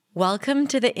Welcome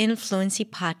to the Influency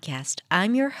Podcast.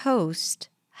 I'm your host,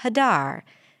 Hadar.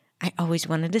 I always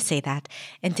wanted to say that.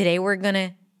 And today we're going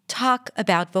to talk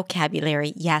about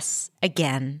vocabulary. Yes,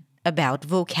 again, about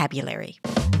vocabulary.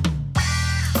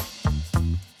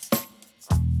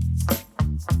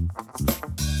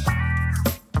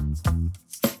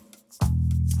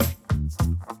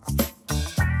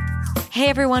 Hey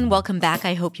everyone, welcome back.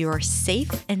 I hope you are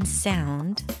safe and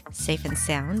sound,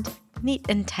 neat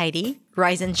and tidy,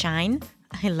 rise and shine.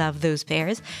 I love those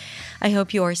pairs. I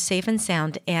hope you are safe and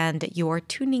sound and you are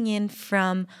tuning in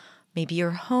from maybe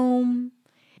your home.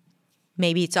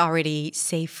 Maybe it's already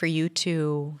safe for you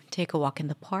to take a walk in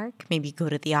the park, maybe go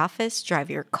to the office, drive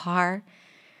your car.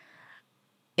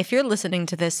 If you're listening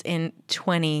to this in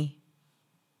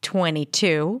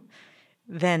 2022,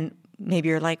 then maybe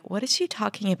you're like, what is she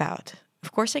talking about?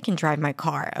 Of course I can drive my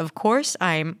car. Of course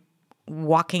I'm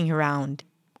walking around.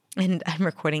 And I'm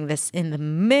recording this in the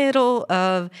middle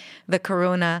of the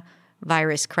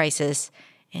coronavirus crisis.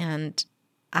 And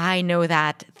I know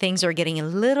that things are getting a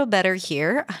little better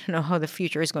here. I don't know how the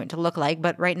future is going to look like,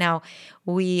 but right now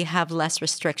we have less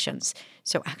restrictions.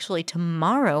 So actually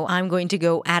tomorrow I'm going to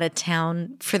go out of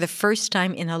town for the first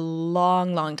time in a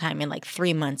long time, in like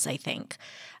 3 months, I think,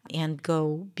 and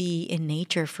go be in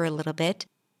nature for a little bit,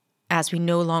 as we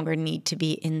no longer need to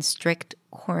be in strict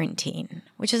quarantine,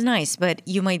 which is nice. But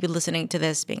you might be listening to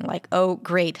this being like, oh,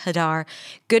 great, Hadar,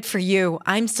 good for you.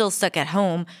 I'm still stuck at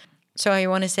home. So I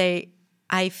want to say,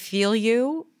 I feel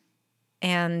you,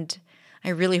 and I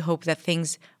really hope that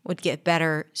things would get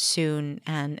better soon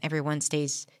and everyone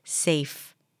stays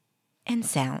safe and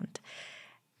sound.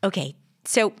 Okay,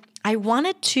 so I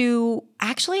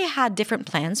had different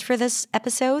plans for this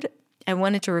episode. I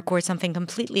wanted to record something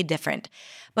completely different.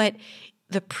 But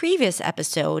the previous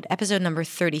episode number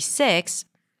 36,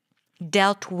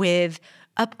 dealt with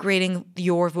upgrading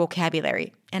your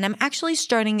vocabulary. And I'm actually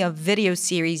starting a video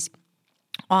series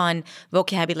on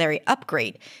vocabulary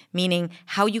upgrade, meaning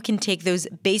how you can take those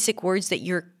basic words that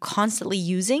you're constantly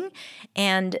using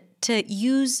and to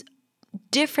use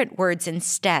different words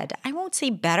instead. I won't say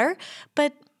better,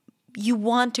 but you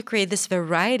want to create this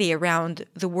variety around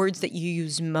the words that you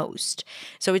use most.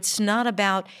 So it's not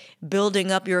about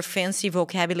building up your fancy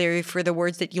vocabulary for the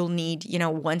words that you'll need,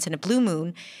 once in a blue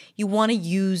moon. You want to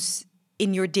use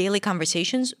in your daily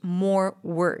conversations more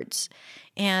words.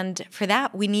 And for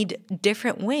that, we need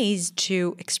different ways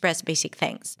to express basic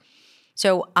things.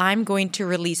 So I'm going to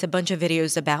release a bunch of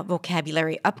videos about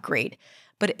vocabulary upgrade.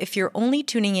 But if you're only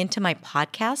tuning into my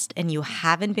podcast and you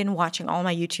haven't been watching all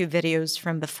my YouTube videos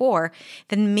from before,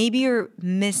 then maybe you're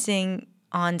missing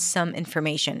on some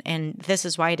information. And this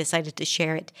is why I decided to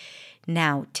share it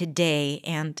now, today,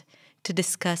 and to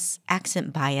discuss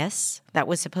accent bias that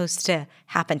was supposed to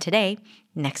happen today,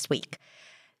 next week.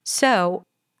 So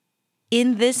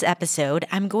in this episode,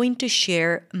 I'm going to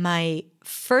share my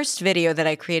first video that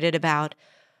I created about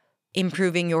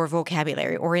improving your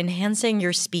vocabulary or enhancing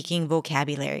your speaking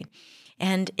vocabulary.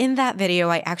 And in that video,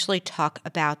 I actually talk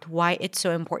about why it's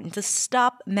so important to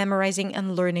stop memorizing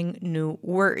and learning new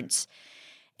words.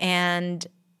 And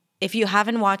if you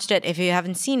haven't watched it, if you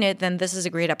haven't seen it, then this is a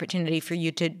great opportunity for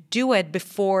you to do it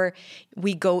before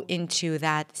we go into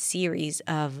that series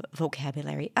of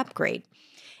vocabulary upgrade.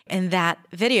 And that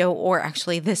video, or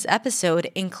actually this episode,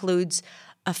 includes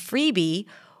a freebie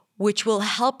which will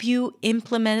help you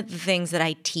implement the things that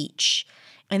I teach.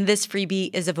 And this freebie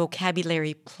is a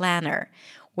vocabulary planner,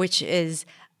 which is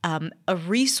a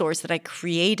resource that I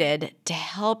created to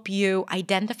help you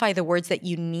identify the words that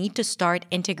you need to start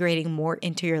integrating more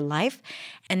into your life,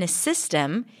 and a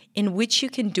system in which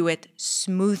you can do it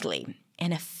smoothly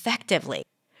and effectively.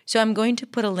 So I'm going to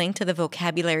put a link to the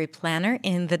vocabulary planner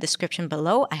in the description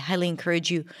below. I highly encourage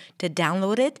you to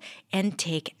download it and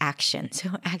take action.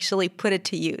 So actually put it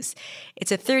to use.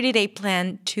 It's a 30-day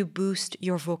plan to boost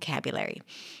your vocabulary.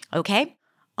 Okay?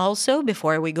 Also,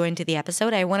 before we go into the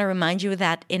episode, I want to remind you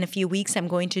that in a few weeks, I'm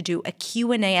going to do a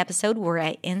Q&A episode where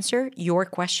I answer your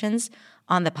questions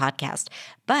on the podcast.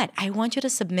 But I want you to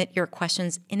submit your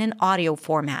questions in an audio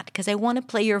format because I want to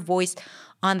play your voice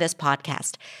on this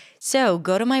podcast. So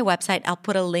go to my website. I'll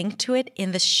put a link to it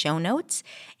in the show notes,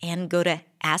 and go to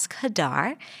Ask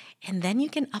Hadar, and then you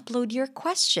can upload your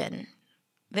question,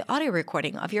 the audio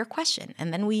recording of your question,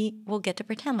 and then we will get to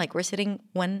pretend like we're sitting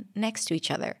one next to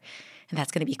each other, and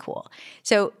that's going to be cool.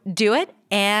 So do it,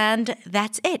 and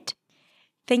that's it.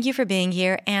 Thank you for being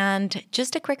here, and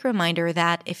just a quick reminder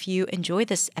that if you enjoy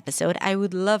this episode, I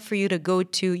would love for you to go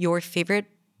to your favorite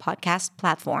podcast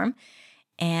platform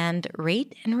and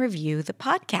rate and review the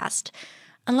podcast.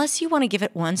 Unless you want to give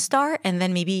it 1 star and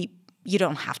then maybe you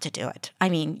don't have to do it. I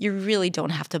mean, you really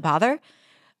don't have to bother.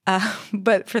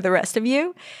 But for the rest of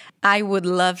you, I would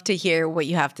love to hear what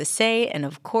you have to say. And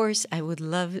of course, I would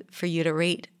love for you to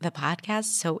rate the podcast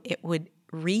so it would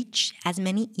reach as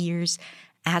many ears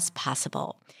as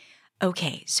possible.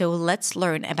 Okay, so let's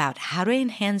learn about how to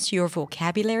enhance your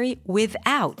vocabulary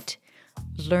without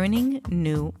learning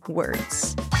new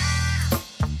words.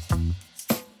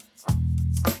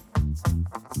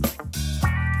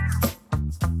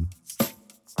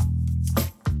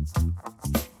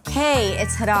 Hey,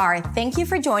 it's Hadar. Thank you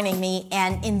for joining me.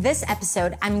 And in this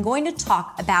episode, I'm going to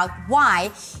talk about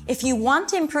why, if you want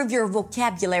to improve your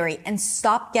vocabulary and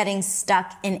stop getting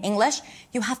stuck in English,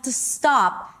 you have to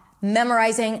stop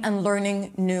memorizing and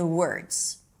learning new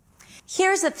words.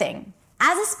 Here's the thing.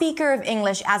 As a speaker of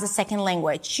English as a second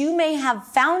language, you may have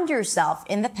found yourself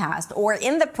in the past or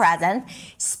in the present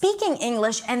speaking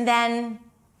English and then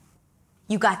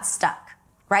you got stuck.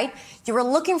 Right? You were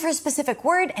looking for a specific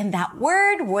word and that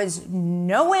word was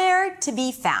nowhere to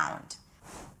be found.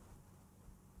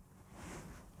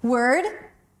 Word?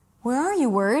 Where are you,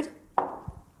 word?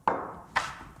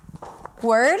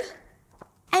 Word?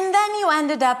 And then you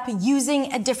ended up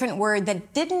using a different word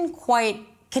that didn't quite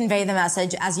convey the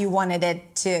message as you wanted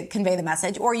it to convey the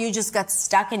message, or you just got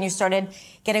stuck and you started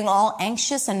getting all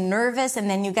anxious and nervous, and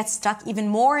then you got stuck even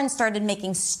more and started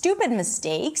making stupid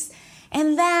mistakes.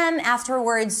 And then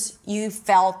afterwards, you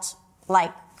felt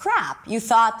like crap. You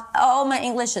thought, oh, my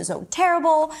English is so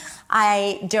terrible.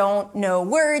 I don't know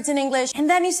words in English. And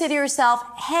then you say to yourself,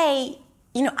 hey,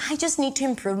 I just need to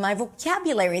improve my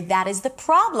vocabulary. That is the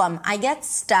problem. I get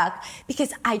stuck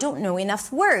because I don't know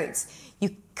enough words.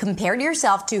 You compared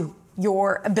yourself to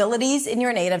your abilities in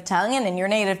your native tongue, and in your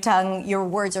native tongue, your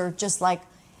words are just like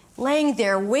laying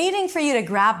there waiting for you to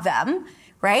grab them,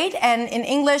 right? And in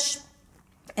English,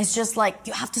 it's just like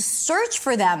you have to search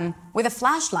for them with a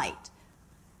flashlight.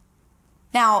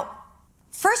 Now,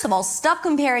 first of all, stop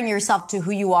comparing yourself to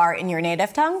who you are in your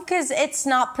native tongue because it's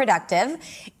not productive.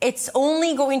 It's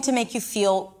only going to make you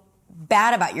feel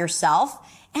bad about yourself,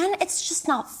 and it's just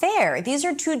not fair. These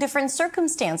are two different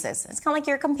circumstances. It's kind of like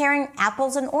you're comparing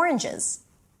apples and oranges.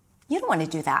 You don't want to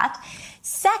do that.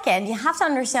 Second, you have to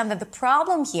understand that the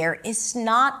problem here is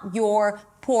not your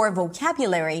poor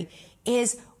vocabulary,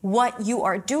 is what you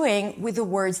are doing with the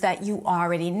words that you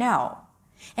already know.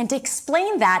 And to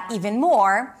explain that even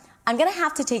more, I'm going to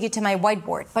have to take you to my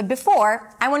whiteboard. But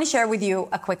before, I want to share with you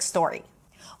a quick story.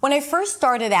 When I first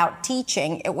started out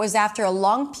teaching, it was after a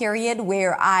long period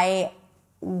where I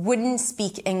wouldn't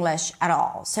speak English at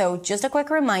all. So just a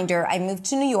quick reminder, I moved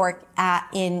to New York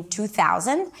in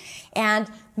 2000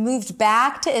 and moved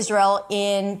back to Israel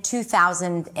in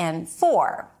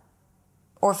 2004.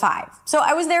 Or 5. So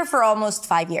I was there for almost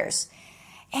 5 years.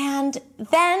 And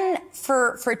then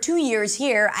for 2 years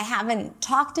here, I haven't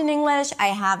talked in English. I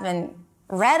haven't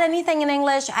read anything in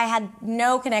English. I had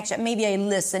no connection. Maybe I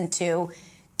listened to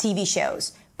TV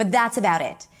shows, but that's about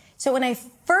it. So when I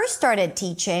first started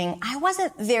teaching, I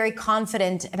wasn't very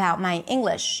confident about my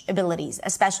English abilities,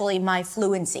 especially my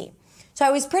fluency. So I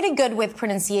was pretty good with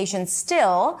pronunciation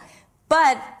still,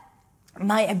 but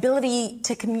my ability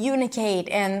to communicate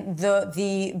and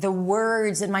the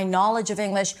words and my knowledge of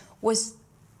English was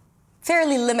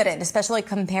fairly limited, especially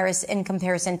in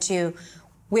comparison to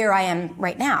where I am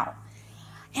right now.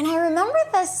 And I remember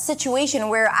this situation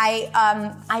where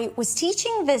I was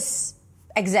teaching this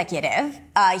executive.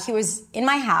 He was in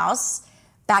my house.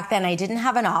 Back then, I didn't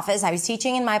have an office. I was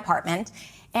teaching in my apartment.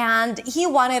 And he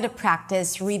wanted to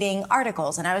practice reading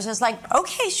articles. And I was just like,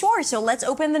 okay, sure. So let's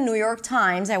open the New York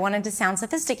Times. I wanted to sound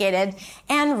sophisticated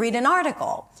and read an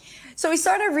article. So we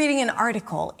started reading an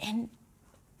article and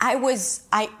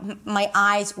my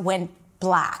eyes went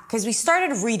black because we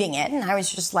started reading it. And I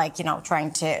was just like,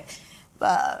 trying to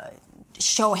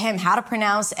show him how to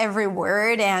pronounce every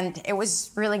word. And it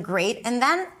was really great. And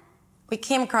then we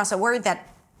came across a word that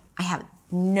I have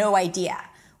no idea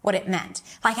what it meant.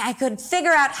 Like I could figure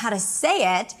out how to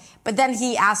say it, but then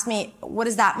he asked me, what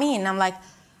does that mean? And I'm like,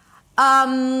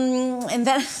 and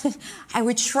then I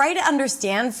would try to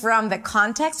understand from the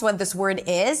context what this word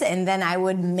is, and then I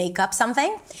would make up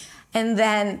something. And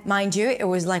then, mind you, it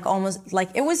was like almost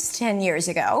like it was 10 years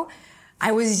ago.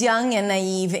 I was young and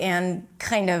naive and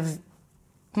kind of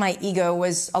my ego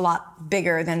was a lot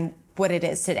bigger than what it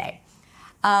is today.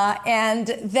 And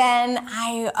then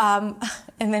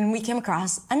we came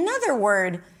across another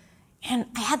word and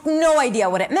I had no idea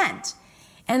what it meant.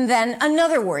 And then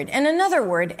another word and another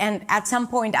word. And at some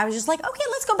point I was just like, okay,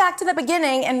 let's go back to the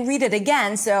beginning and read it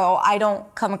again so I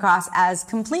don't come across as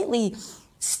completely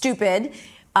stupid,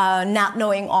 not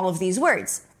knowing all of these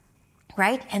words.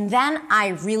 right? And then I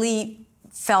really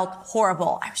felt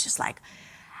horrible. I was just like,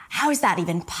 how is that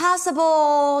even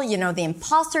possible? You know, the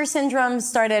imposter syndrome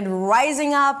started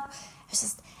rising up. I was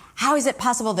just, how is it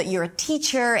possible that you're a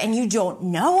teacher and you don't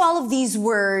know all of these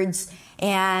words?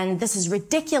 And this is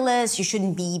ridiculous. You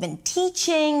shouldn't be even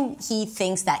teaching. He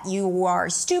thinks that you are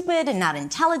stupid and not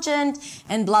intelligent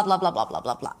and blah, blah, blah, blah, blah,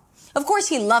 blah, blah. Of course,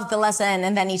 he loved the lesson.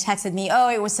 And then he texted me, oh,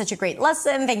 it was such a great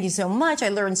lesson. Thank you so much. I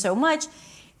learned so much.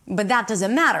 But that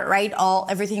doesn't matter, right?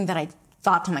 Everything that I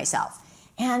thought to myself.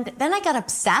 And then I got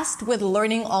obsessed with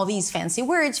learning all these fancy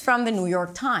words from the New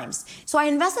York Times. So I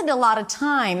invested a lot of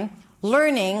time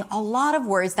learning a lot of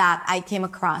words that I came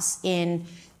across in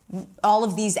all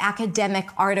of these academic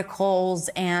articles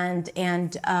and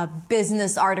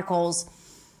business articles.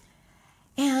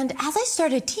 And as I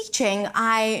started teaching,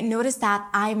 I noticed that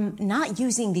I'm not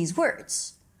using these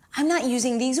words. I'm not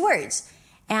using these words.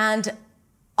 And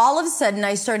all of a sudden,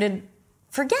 I started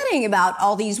forgetting about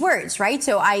all these words, right?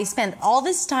 So I spent all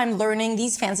this time learning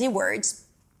these fancy words,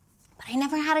 but I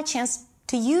never had a chance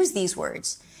to use these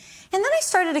words. And then I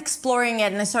started exploring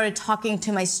it and I started talking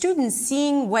to my students,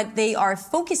 seeing what they are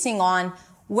focusing on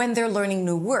when they're learning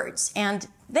new words. And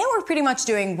they were pretty much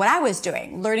doing what I was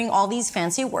doing, learning all these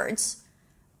fancy words,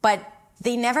 but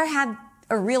they never had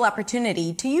a real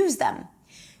opportunity to use them.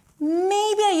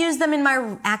 Maybe I used them in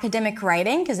my academic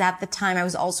writing, because at the time I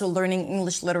was also learning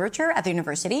English literature at the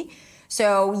university.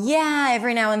 So yeah,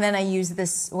 every now and then I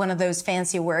use one of those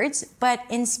fancy words. But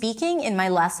in speaking, in my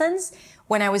lessons,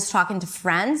 when I was talking to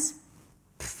friends,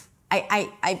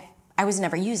 I was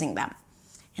never using them.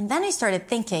 And then I started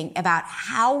thinking about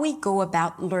how we go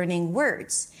about learning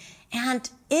words. And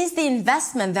is the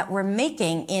investment that we're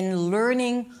making in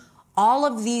learning all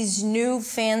of these new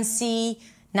fancy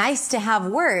nice to have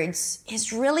words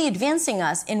is really advancing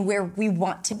us in where we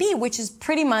want to be, which is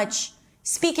pretty much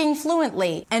speaking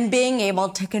fluently and being able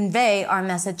to convey our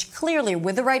message clearly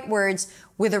with the right words,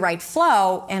 with the right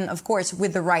flow, and of course,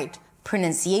 with the right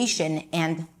pronunciation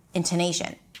and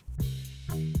intonation.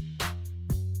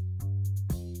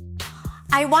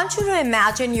 I want you to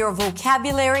imagine your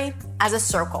vocabulary as a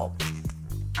circle.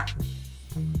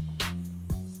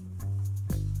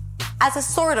 As a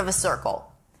sort of a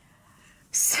circle.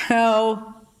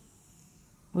 So,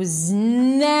 was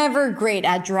never great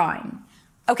at drawing.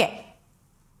 Okay.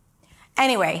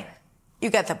 Anyway, you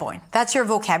get the point. That's your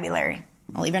vocabulary.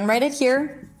 I'll even write it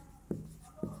here.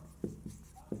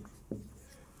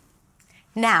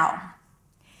 Now,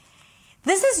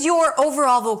 this is your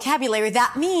overall vocabulary.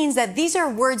 That means that these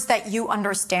are words that you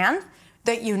understand,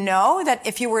 that you know, that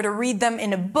if you were to read them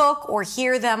in a book or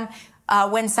hear them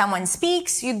when someone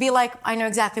speaks, you'd be like, I know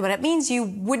exactly what it means. You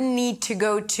wouldn't need to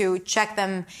go to check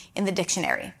them in the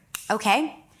dictionary.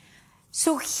 Okay?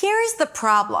 So here's the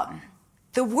problem.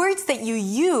 The words that you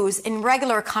use in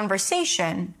regular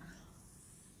conversation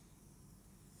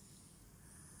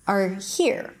are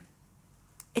here.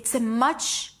 It's a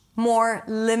much more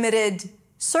limited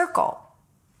circle.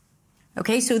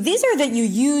 Okay? So these are that you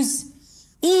use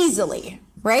easily,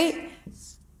 right?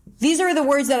 These are the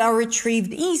words that are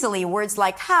retrieved easily. Words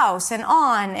like house and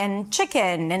on and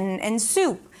chicken and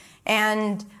soup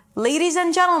and ladies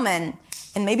and gentlemen,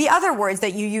 and maybe other words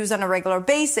that you use on a regular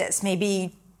basis.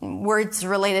 Maybe words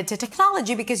related to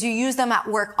technology because you use them at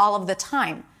work all of the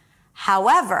time.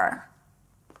 However,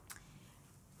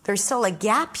 there's still a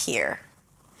gap here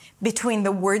between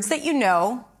the words that you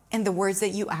know and the words that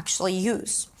you actually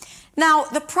use. Now,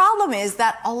 the problem is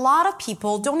that a lot of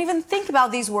people don't even think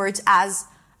about these words as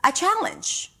a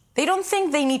challenge. They don't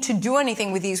think they need to do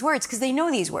anything with these words because they know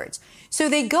these words. So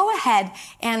they go ahead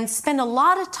and spend a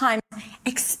lot of time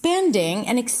expanding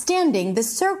and extending the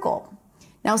circle.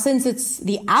 Now, since it's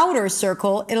the outer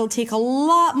circle, it'll take a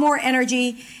lot more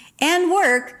energy and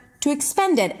work to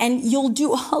expand it. And you'll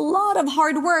do a lot of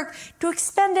hard work to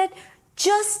expand it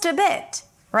just a bit,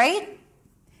 right?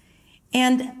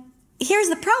 And here's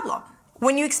the problem.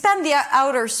 When you expand the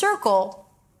outer circle,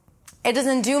 it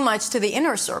doesn't do much to the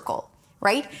inner circle,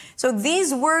 right? So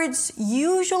these words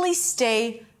usually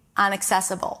stay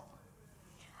inaccessible.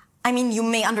 I mean, you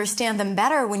may understand them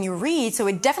better when you read, so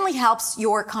it definitely helps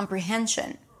your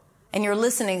comprehension and your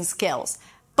listening skills.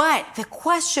 But the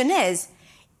question is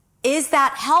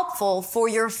that helpful for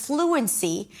your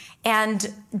fluency?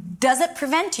 And does it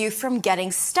prevent you from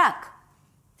getting stuck?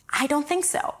 I don't think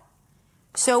so.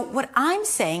 So what I'm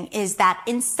saying is that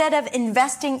instead of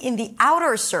investing in the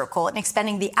outer circle and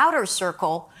expanding the outer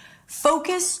circle,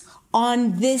 focus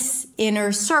on this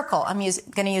inner circle. I'm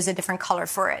going to use a different color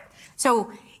for it.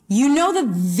 So you know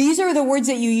that these are the words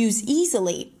that you use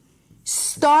easily.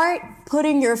 Start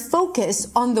putting your focus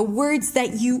on the words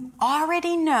that you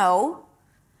already know,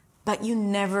 but you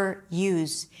never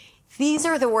use. These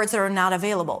are the words that are not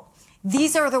available.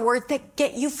 These are the words that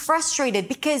get you frustrated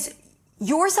because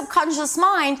your subconscious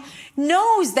mind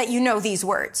knows that you know these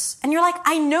words. And you're like,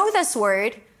 I know this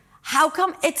word. How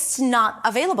come it's not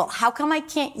available? How come I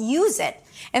can't use it?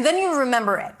 And then you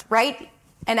remember it, right?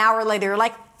 An hour later, you're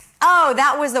like, oh,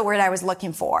 that was the word I was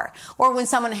looking for. Or when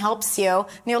someone helps you,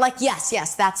 and you're like,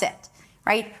 yes, that's it,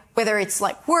 right? Whether it's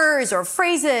like words or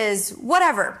phrases,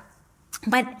 whatever.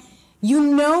 But you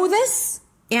know this,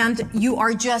 and you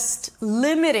are just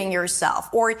limiting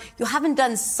yourself, or you haven't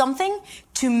done something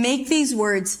to make these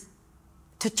words,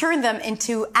 to turn them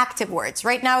into active words.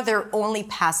 Right now, they're only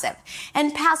passive.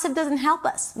 And passive doesn't help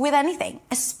us with anything,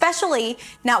 especially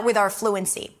not with our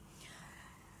fluency.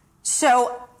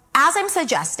 So, as I'm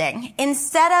suggesting,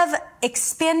 instead of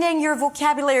expanding your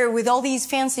vocabulary with all these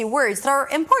fancy words that are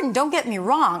important, don't get me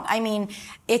wrong. I mean,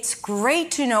 it's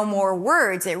great to know more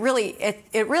words. It really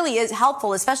is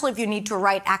helpful, especially if you need to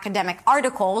write academic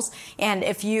articles and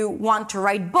if you want to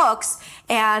write books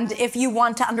and if you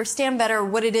want to understand better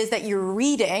what it is that you're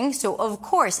reading. So of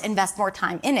course, invest more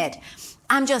time in it.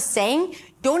 I'm just saying,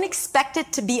 don't expect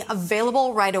it to be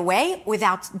available right away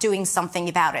without doing something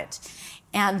about it.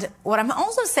 And what I'm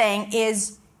also saying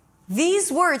is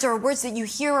these words are words that you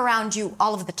hear around you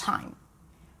all of the time.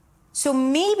 So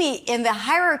maybe in the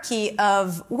hierarchy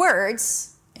of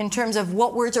words, in terms of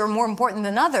what words are more important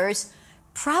than others,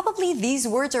 probably these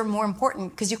words are more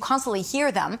important because you constantly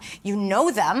hear them, you know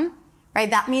them, right?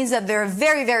 That means that they're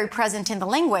very, very present in the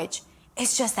language.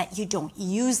 It's just that you don't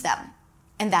use them.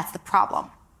 And that's the problem.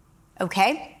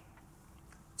 Okay?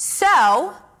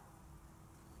 So,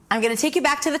 I'm going to take you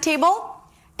back to the table.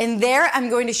 And there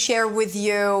I'm going to share with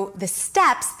you the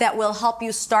steps that will help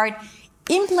you start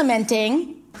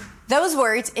implementing those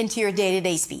words into your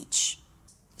day-to-day speech.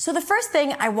 So the first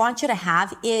thing I want you to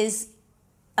have is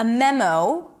a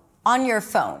memo on your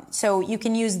phone. So you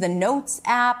can use the Notes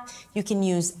app. You can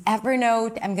use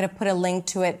Evernote. I'm going to put a link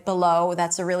to it below.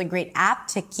 That's a really great app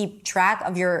to keep track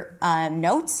of your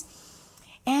notes.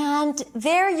 And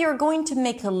there you're going to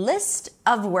make a list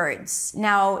of words.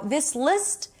 Now, this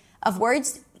list of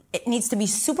words, it needs to be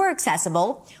super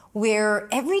accessible, where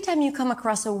every time you come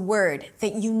across a word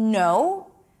that you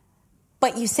know,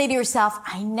 but you say to yourself,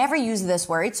 I never use this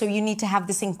word. So you need to have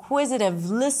this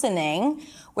inquisitive listening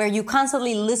where you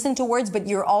constantly listen to words, but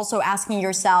you're also asking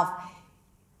yourself,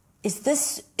 is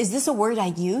this a word I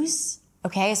use?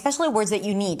 Okay. Especially words that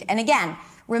you need. And again,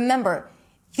 remember,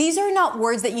 these are not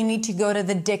words that you need to go to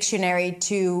the dictionary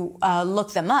to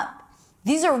look them up.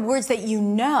 These are words that you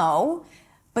know,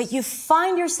 but you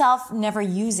find yourself never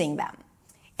using them.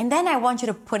 And then I want you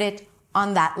to put it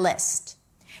on that list.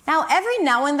 Now, every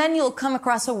now and then you'll come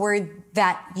across a word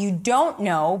that you don't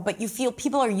know, but you feel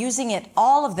people are using it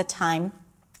all of the time.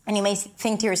 And you may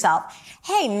think to yourself,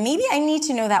 hey, maybe I need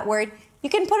to know that word. You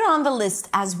can put it on the list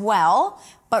as well.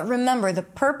 But remember, the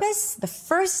purpose, the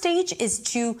first stage is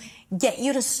to get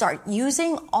you to start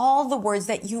using all the words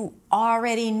that you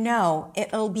already know.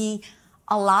 It'll be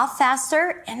a lot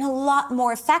faster and a lot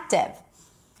more effective.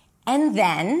 And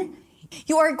then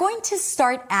you are going to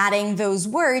start adding those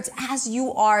words as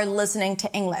you are listening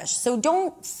to English. So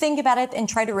don't think about it and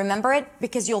try to remember it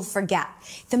because you'll forget.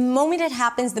 The moment it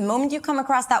happens, the moment you come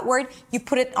across that word, you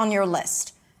put it on your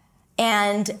list.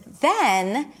 And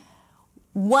then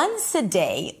once a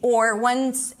day or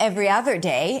once every other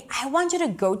day, I want you to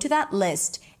go to that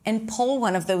list and pull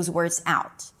one of those words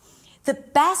out. The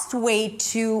best way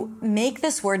to make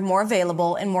this word more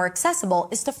available and more accessible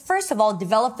is to, first of all,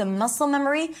 develop the muscle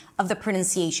memory of the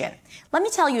pronunciation. Let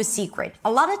me tell you a secret.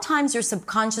 A lot of times your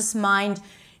subconscious mind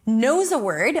knows a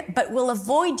word, but will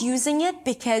avoid using it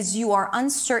because you are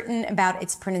uncertain about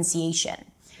its pronunciation.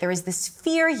 There is this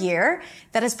fear here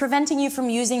that is preventing you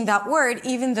from using that word,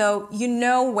 even though you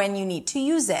know when you need to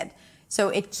use it. So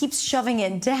it keeps shoving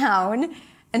it down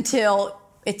until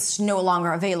it's no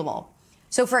longer available.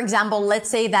 So for example, let's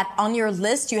say that on your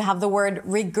list, you have the word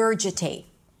regurgitate.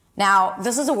 Now,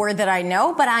 this is a word that I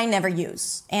know, but I never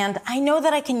use. And I know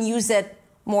that I can use it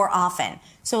more often.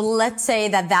 So let's say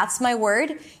that that's my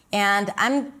word, and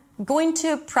I'm going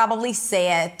to probably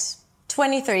say it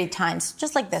 20, 30 times,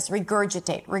 just like this.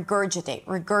 Regurgitate, regurgitate,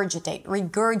 regurgitate,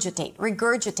 regurgitate,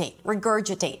 regurgitate,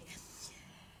 regurgitate.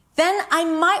 Then I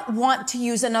might want to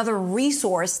use another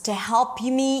resource to help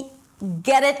me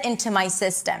get it into my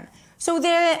system. So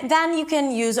then you can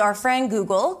use our friend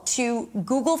Google to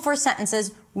Google for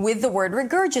sentences with the word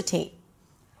regurgitate.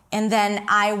 And then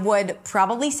I would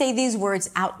probably say these words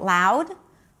out loud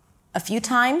a few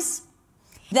times.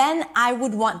 Then I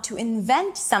would want to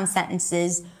invent some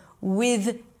sentences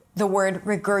with the word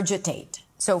regurgitate.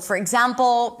 So for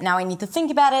example, now I need to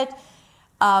think about it.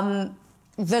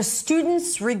 The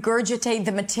students regurgitate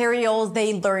the materials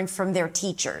they learned from their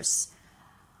teachers.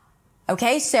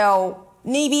 Okay, so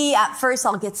maybe at first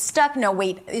I'll get stuck. No,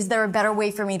 wait, is there a better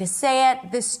way for me to say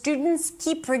it? The students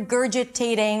keep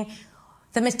regurgitating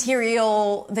the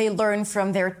material they learned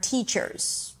from their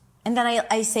teachers. And then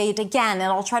I say it again, and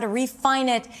I'll try to refine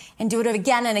it and do it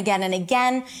again and again and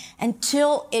again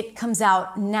until it comes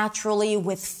out naturally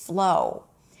with flow.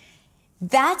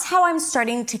 That's how I'm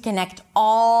starting to connect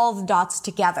all the dots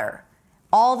together.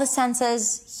 All the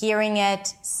senses, hearing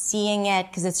it, seeing it,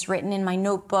 because it's written in my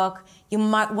notebook. You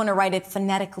might want to write it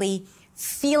phonetically,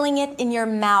 feeling it in your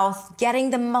mouth, getting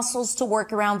the muscles to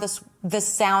work around this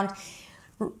sound,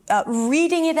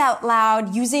 reading it out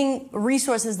loud, using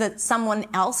resources that someone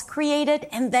else created,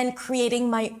 and then creating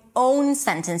my own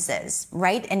sentences,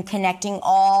 right? And connecting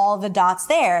all the dots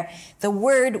there, the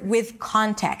word with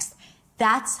context.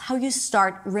 That's how you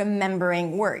start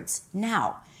remembering words.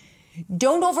 Now,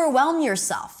 don't overwhelm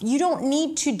yourself. You don't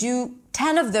need to do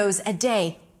 10 of those a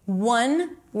day.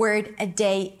 1 word a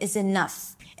day is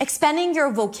enough. Expanding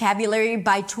your vocabulary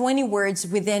by 20 words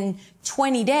within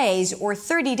 20 days or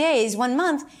 30 days, 1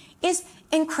 month, is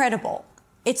incredible.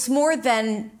 It's more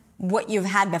than what you've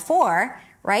had before,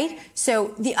 right?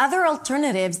 So the other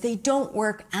alternatives, they don't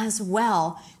work as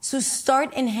well. So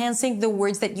start enhancing the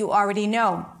words that you already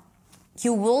know.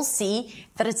 You will see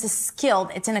that it's a skill,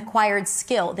 it's an acquired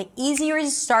skill. The easier you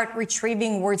start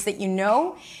retrieving words that you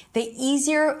know, the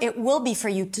easier it will be for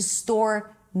you to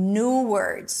store new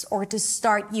words or to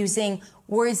start using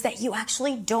words that you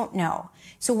actually don't know.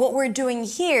 So what we're doing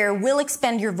here will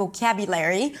expand your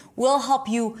vocabulary, will help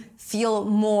you feel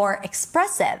more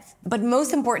expressive. But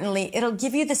most importantly, it'll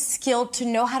give you the skill to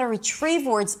know how to retrieve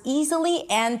words easily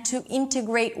and to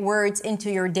integrate words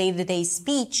into your day-to-day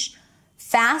speech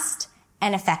fast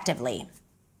and effectively.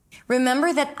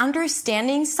 Remember that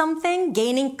understanding something,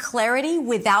 gaining clarity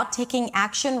without taking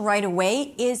action right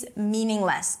away is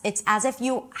meaningless. It's as if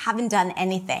you haven't done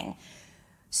anything.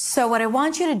 So what I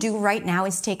want you to do right now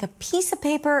is take a piece of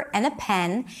paper and a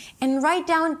pen and write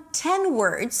down 10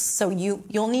 words. So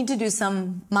you'll need to do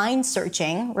some mind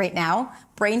searching right now,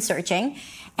 brain searching.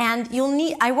 And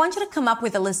I want you to come up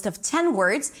with a list of 10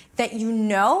 words that you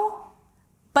know,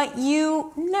 but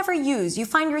you never use. You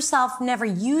find yourself never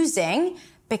using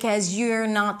because you're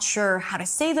not sure how to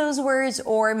say those words,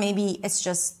 or maybe it's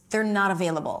just they're not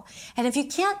available. And if you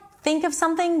can't think of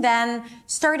something, then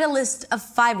start a list of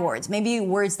 5 words, maybe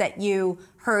words that you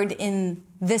heard in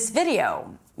this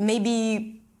video,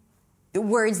 maybe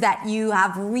words that you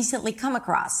have recently come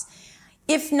across.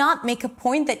 If not, make a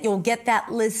point that you'll get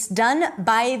that list done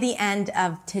by the end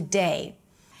of today.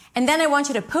 And then I want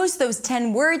you to post those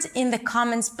 10 words in the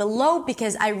comments below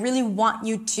because I really want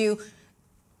you to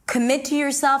commit to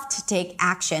yourself to take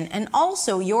action. And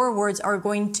also your words are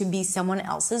going to be someone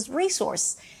else's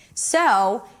resource.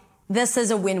 So this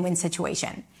is a win-win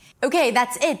situation. Okay,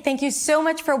 that's it. Thank you so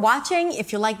much for watching.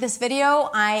 If you like this video,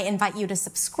 I invite you to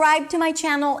subscribe to my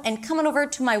channel and come on over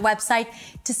to my website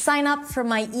to sign up for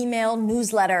my email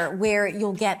newsletter where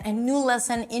you'll get a new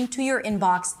lesson into your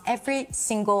inbox every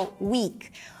single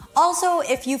week. Also,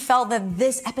 if you felt that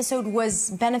this episode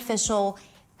was beneficial,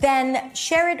 then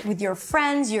share it with your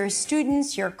friends, your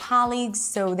students, your colleagues,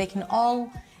 so they can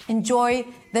all enjoy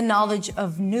the knowledge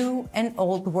of new and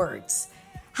old words.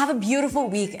 Have a beautiful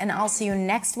week, and I'll see you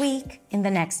next week in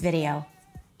the next video.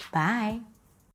 Bye.